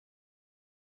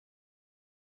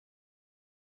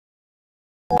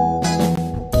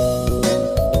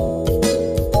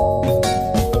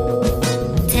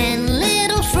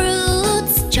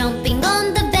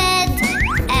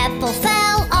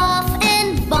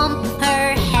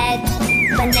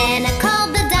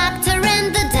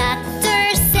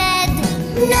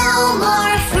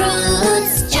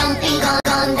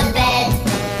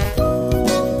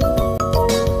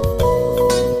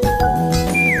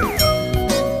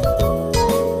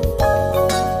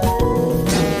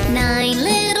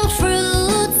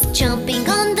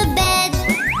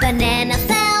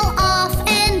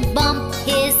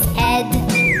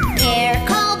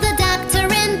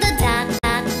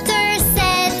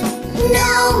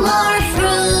more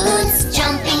fruits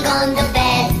jumping on the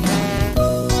bed.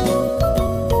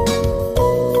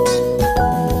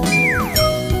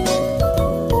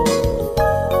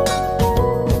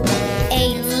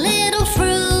 8 little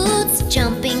fruits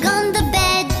jumping on the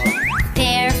bed.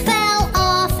 Pear fell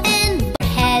off and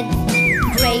head.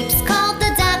 Grapes called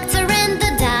the doctor and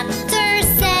the doctor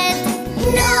said,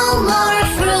 no more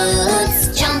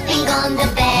fruits jumping on the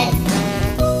bed.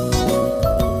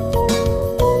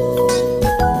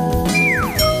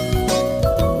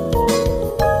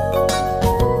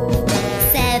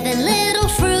 7 little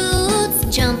fruits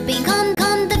jumping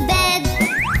on the bed.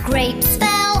 Grapes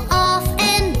fell off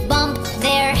and bumped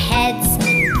their heads.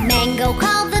 Mango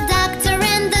called the doctor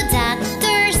and the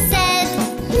doctor said,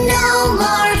 no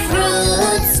more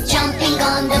fruits jumping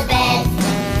on the bed.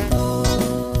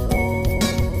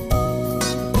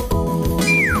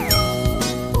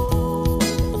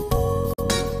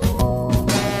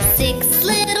 6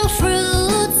 little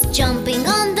fruits jumping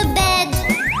on the bed.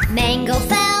 Mango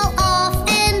fell off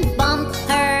and bumped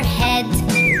her head.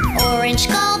 Orange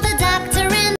called the doctor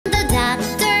and the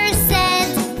doctor said,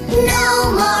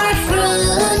 no more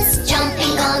fruits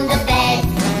jumping on the bed.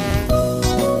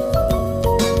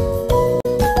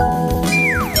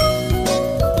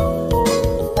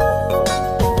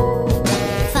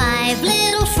 5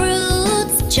 little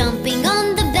fruits jumping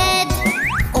on the bed.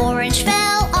 Orange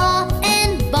fell off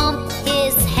and bumped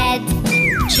his head.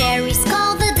 Cherries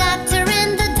called the doctor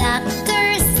and the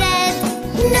doctor said,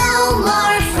 no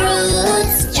more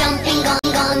fruits jumping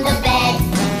on the bed.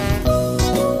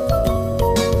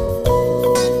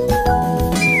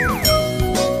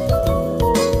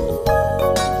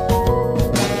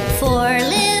 4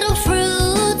 little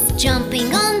fruits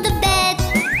jumping on the bed.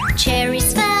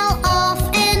 Cherries fell off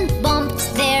and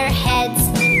bumped their heads.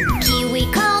 Kiwi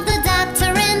called the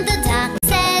doctor and the doc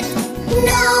said,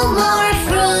 no more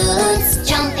fruits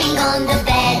jumping on the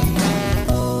bed.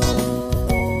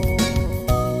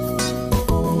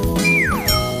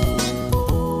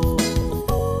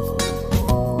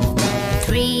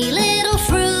 3 little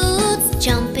fruits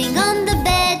jumping on the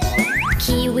bed.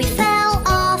 Kiwi fell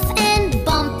off and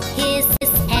bumped his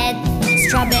head.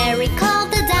 Strawberry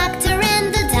called the doctor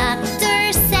and the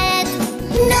doctor said,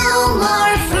 no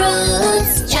more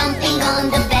fruits jumping on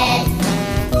the bed.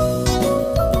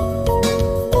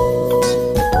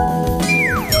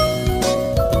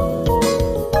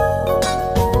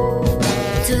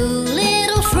 2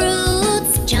 little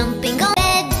fruits jumping on the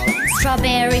bed.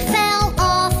 Strawberry fell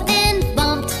off and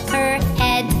bumped her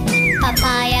head.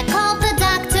 Papaya called the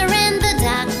doctor and the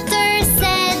doctor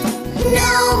said,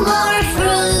 no more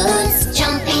fruits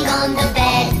jumping on the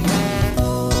bed.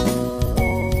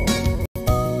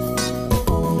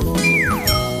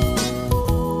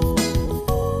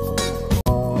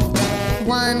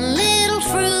 1 little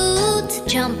fruit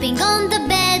jumping on the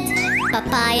bed.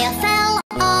 Papaya fell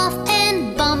off